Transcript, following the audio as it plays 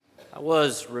I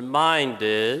was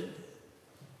reminded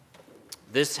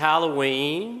this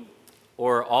Halloween,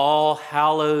 or All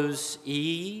Hallows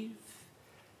Eve,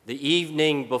 the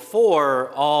evening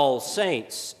before All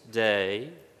Saints'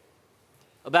 Day,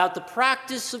 about the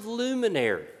practice of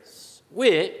luminaries,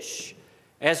 which,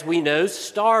 as we know,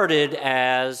 started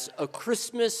as a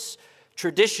Christmas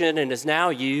tradition and is now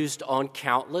used on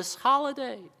countless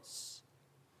holidays.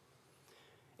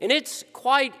 And it's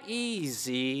quite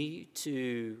easy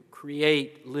to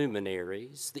create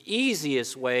luminaries. The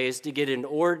easiest way is to get an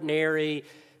ordinary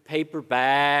paper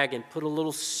bag and put a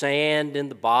little sand in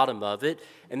the bottom of it,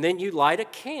 and then you light a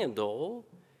candle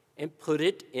and put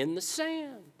it in the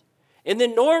sand. And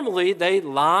then normally they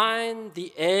line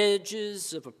the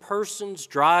edges of a person's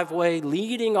driveway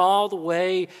leading all the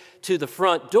way to the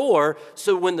front door,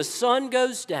 so when the sun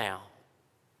goes down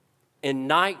and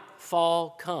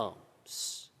nightfall comes,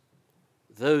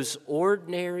 those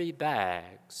ordinary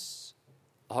bags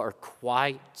are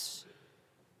quite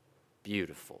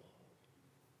beautiful.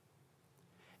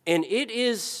 And it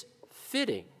is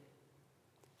fitting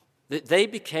that they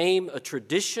became a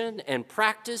tradition and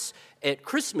practice at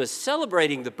Christmas,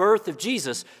 celebrating the birth of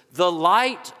Jesus, the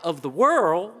light of the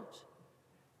world,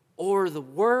 or the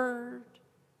Word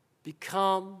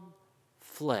become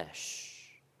flesh.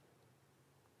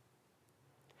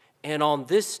 And on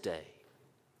this day,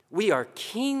 we are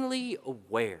keenly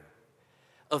aware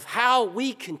of how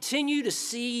we continue to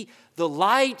see the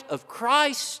light of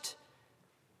Christ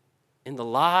in the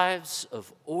lives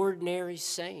of ordinary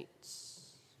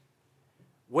saints,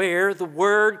 where the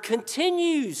Word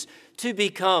continues to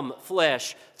become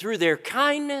flesh through their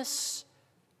kindness,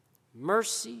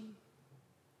 mercy,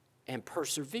 and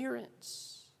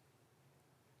perseverance.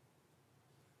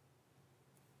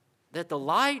 That the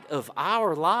light of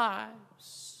our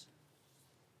lives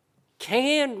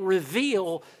can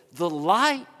reveal the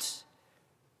light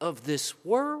of this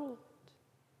world.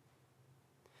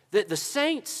 That the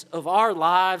saints of our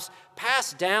lives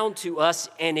pass down to us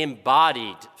an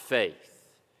embodied faith,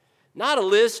 not a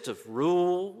list of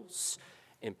rules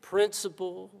and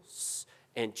principles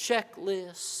and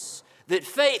checklists. That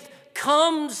faith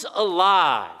comes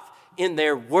alive in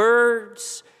their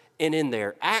words and in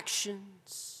their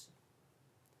actions,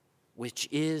 which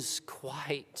is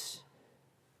quite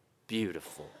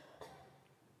beautiful.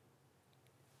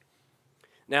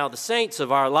 Now, the saints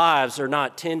of our lives are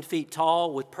not 10 feet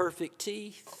tall with perfect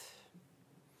teeth.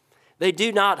 They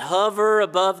do not hover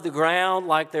above the ground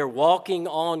like they're walking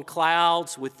on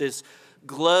clouds with this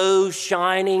glow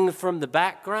shining from the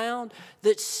background.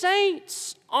 That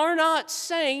saints are not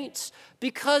saints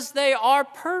because they are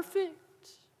perfect.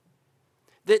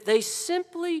 That they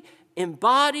simply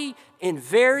embody in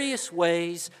various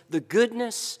ways the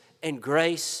goodness and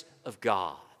grace of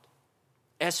God.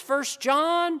 As 1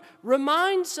 John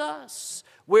reminds us,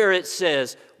 where it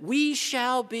says, we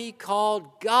shall be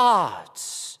called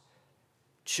God's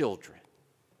children.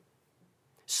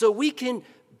 So we can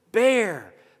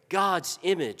bear God's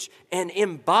image and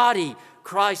embody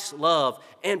Christ's love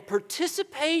and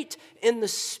participate in the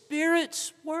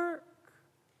Spirit's work.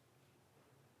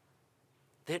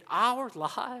 That our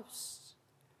lives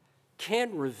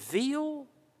can reveal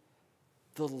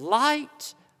the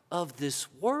light of this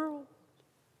world.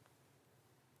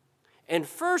 And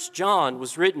 1 John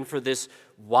was written for this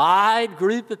wide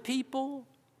group of people,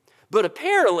 but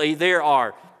apparently there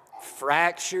are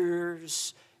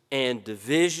fractures and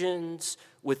divisions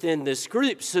within this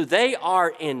group. So they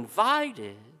are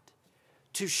invited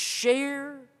to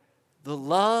share the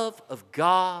love of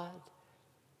God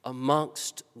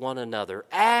amongst one another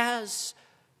as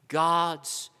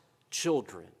God's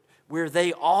children, where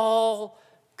they all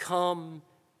come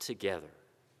together.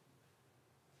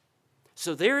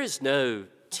 So there is no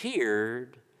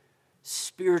tiered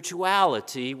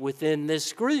spirituality within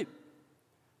this group,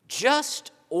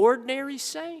 just ordinary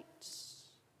saints.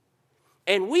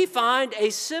 And we find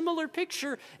a similar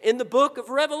picture in the book of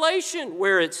Revelation,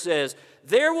 where it says,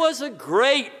 there was a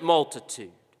great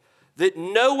multitude that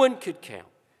no one could count,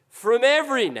 from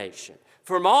every nation,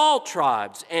 from all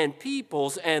tribes and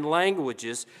peoples and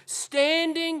languages,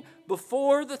 standing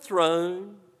before the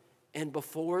throne and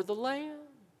before the Lamb.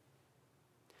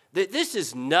 That this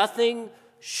is nothing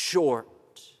short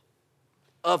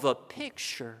of a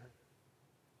picture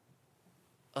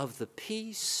of the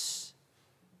peace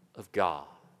of God.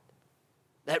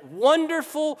 That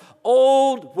wonderful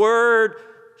old word,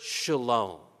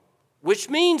 shalom, which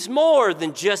means more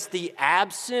than just the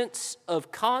absence of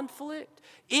conflict.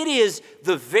 It is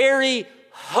the very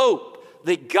hope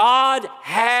that God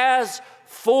has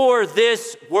for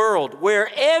this world, where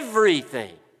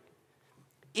everything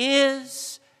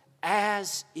is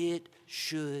as it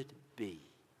should be.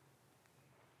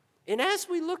 And as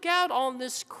we look out on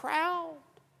this crowd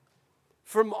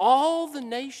from all the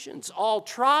nations, all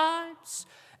tribes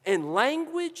and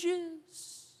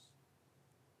languages,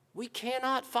 we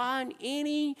cannot find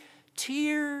any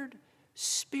tiered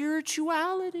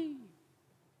spirituality.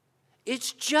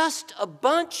 It's just a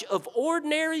bunch of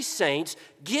ordinary saints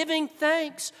giving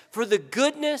thanks for the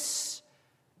goodness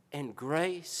and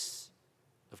grace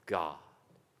of God.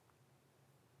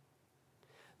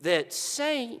 That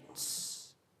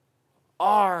saints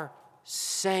are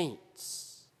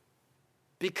saints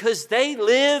because they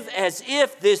live as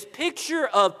if this picture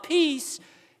of peace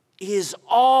is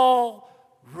already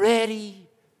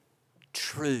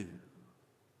true.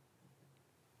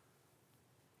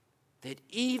 That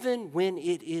even when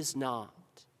it is not,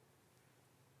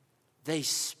 they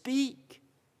speak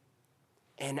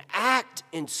and act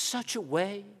in such a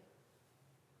way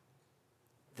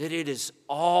that it is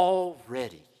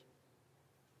already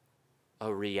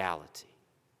a reality.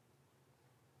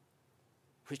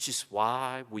 Which is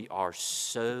why we are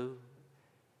so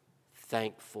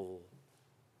thankful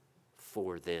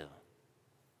for them.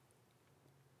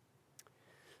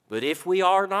 But if we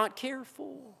are not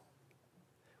careful,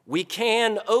 we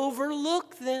can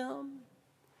overlook them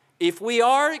if we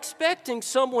are expecting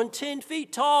someone 10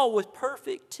 feet tall with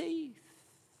perfect teeth.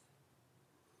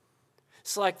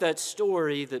 It's like that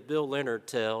story that Bill Leonard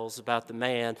tells about the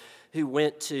man who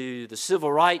went to the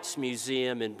Civil Rights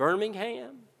Museum in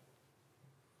Birmingham.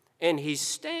 And he's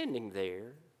standing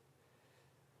there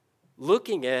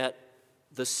looking at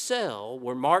the cell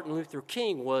where Martin Luther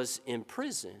King was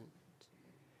imprisoned.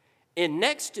 And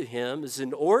next to him is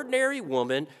an ordinary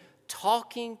woman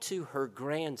talking to her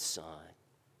grandson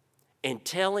and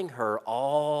telling her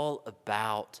all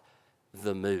about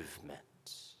the movement.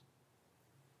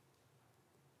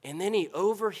 And then he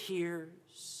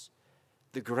overhears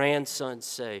the grandson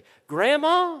say,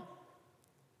 "Grandma,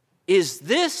 is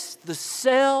this the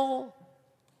cell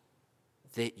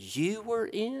that you were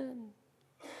in?"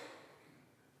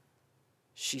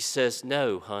 She says,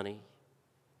 "No, honey.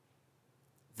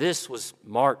 This was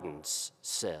Martin's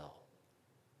cell.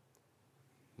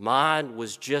 Mine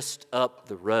was just up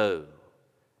the road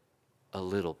a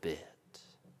little bit."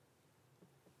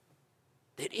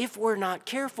 That if we're not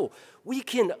careful, we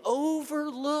can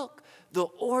overlook the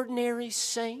ordinary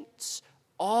saints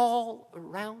all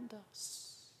around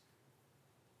us.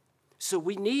 So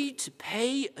we need to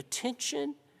pay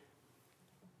attention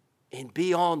and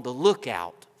be on the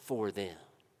lookout for them.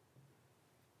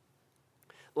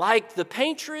 Like the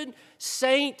patron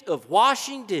saint of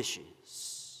washing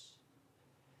dishes,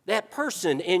 that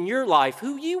person in your life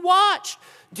who you watched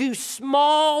do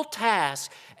small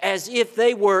tasks as if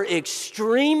they were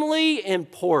extremely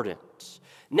important,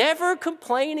 never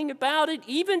complaining about it,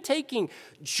 even taking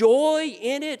joy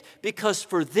in it, because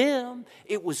for them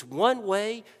it was one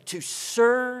way to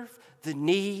serve the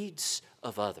needs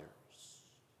of others.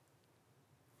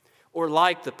 Or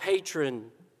like the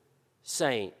patron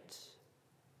saint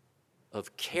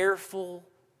of careful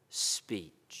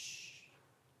speech,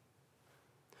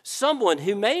 someone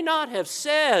who may not have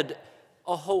said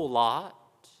a whole lot,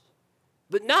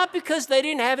 but not because they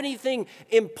didn't have anything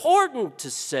important to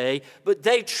say, but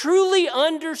they truly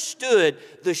understood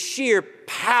the sheer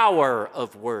power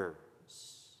of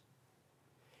words.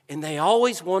 And they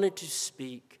always wanted to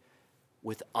speak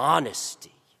with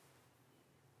honesty,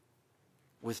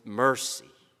 with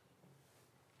mercy,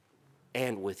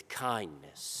 and with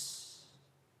kindness.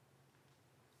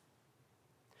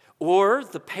 Or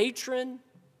the patron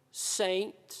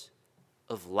saint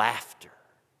of laughter.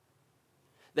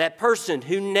 That person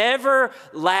who never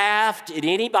laughed at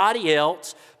anybody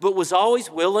else, but was always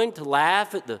willing to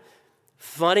laugh at the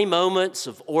funny moments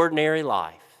of ordinary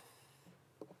life.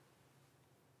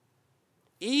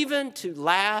 Even to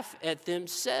laugh at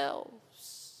themselves.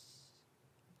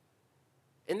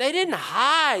 And they didn't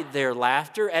hide their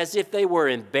laughter as if they were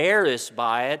embarrassed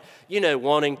by it,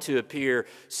 wanting to appear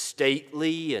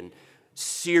stately and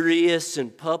serious in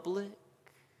public.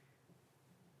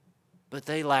 But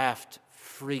they laughed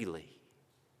freely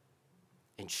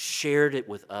and shared it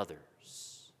with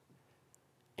others.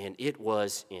 And it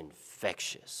was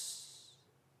infectious.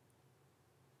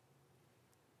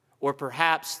 Or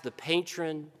perhaps the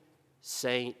patron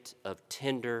saint of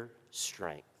tender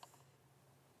strength.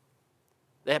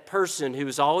 That person who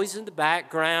was always in the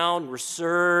background,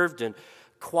 reserved and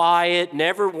quiet,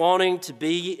 never wanting to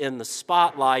be in the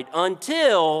spotlight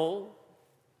until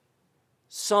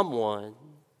someone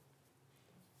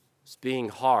was being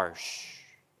harsh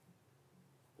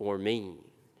or mean.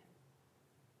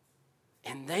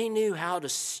 And they knew how to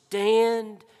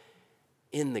stand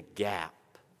in the gap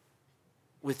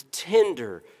with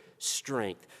tender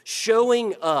strength,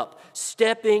 showing up,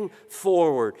 stepping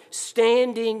forward,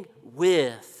 standing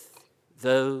with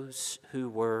those who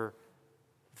were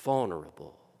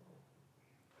vulnerable.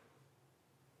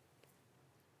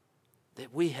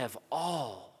 That we have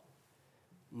all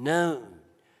known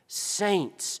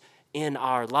saints in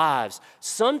our lives,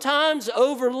 sometimes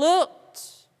overlooked,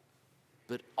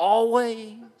 but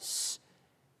always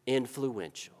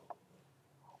influential.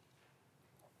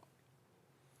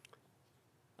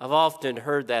 I've often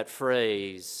heard that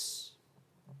phrase,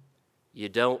 you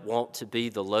don't want to be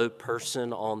the low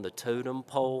person on the totem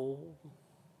pole.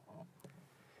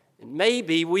 And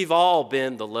maybe we've all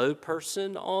been the low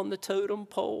person on the totem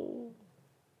pole,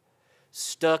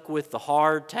 stuck with the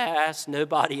hard task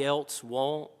nobody else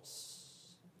wants.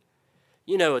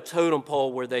 You know, a totem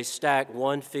pole where they stack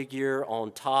one figure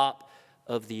on top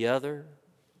of the other.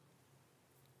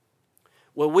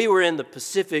 Well, we were in the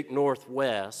Pacific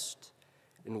Northwest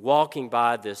and walking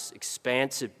by this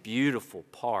expansive, beautiful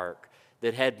park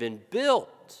that had been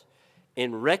built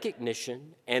in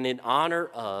recognition and in honor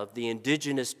of the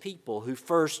indigenous people who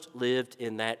first lived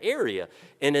in that area.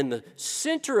 And in the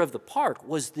center of the park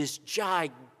was this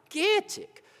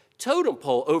gigantic totem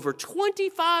pole, over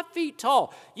 25 feet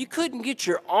tall. You couldn't get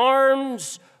your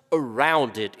arms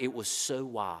around it. It was so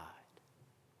wide.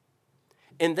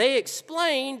 And they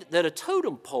explained that a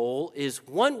totem pole is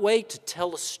one way to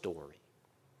tell a story,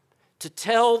 to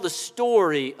tell the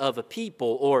story of a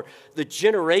people or the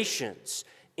generations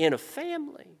in a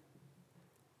family.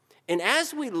 And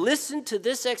as we listened to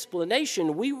this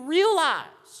explanation, we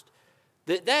realized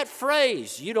that that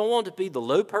phrase, you don't want to be the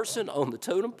low person on the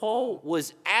totem pole,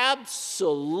 was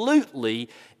absolutely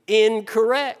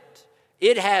incorrect.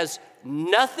 It has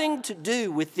nothing to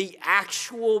do with the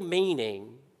actual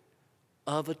meaning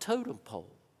of a totem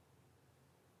pole.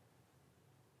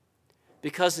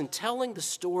 Because in telling the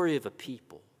story of a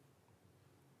people,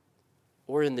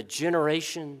 or in the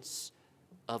generations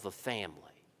of a family,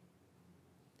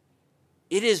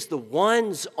 it is the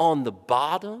ones on the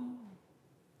bottom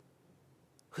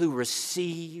who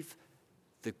receive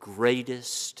the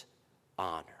greatest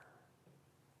honor,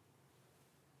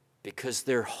 because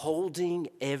they're holding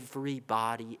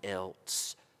everybody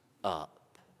else up.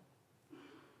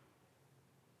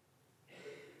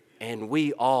 And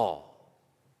we all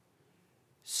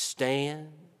stand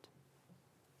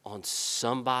on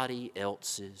somebody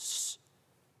else's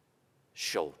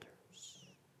shoulders.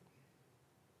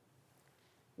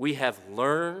 We have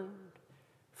learned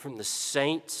from the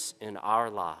saints in our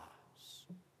lives,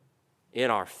 in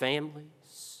our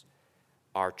families,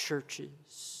 our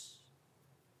churches,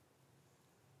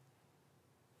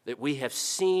 that we have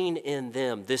seen in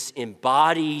them this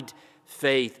embodied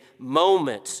faith,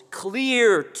 moments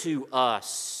clear to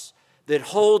us that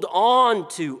hold on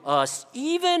to us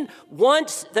even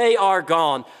once they are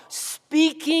gone,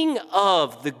 speaking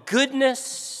of the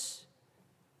goodness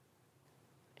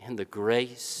and the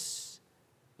grace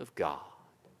of God.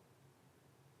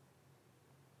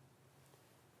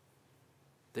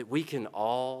 That we can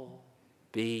all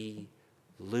be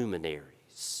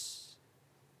luminaries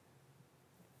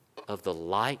of the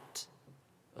light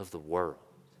of the world.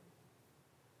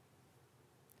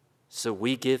 So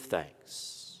we give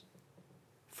thanks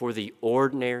for the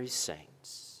ordinary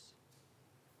saints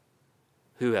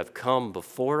who have come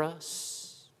before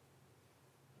us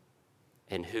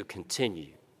and who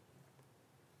continue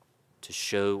to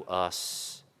show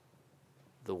us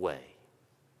the way.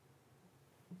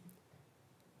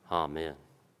 Amen.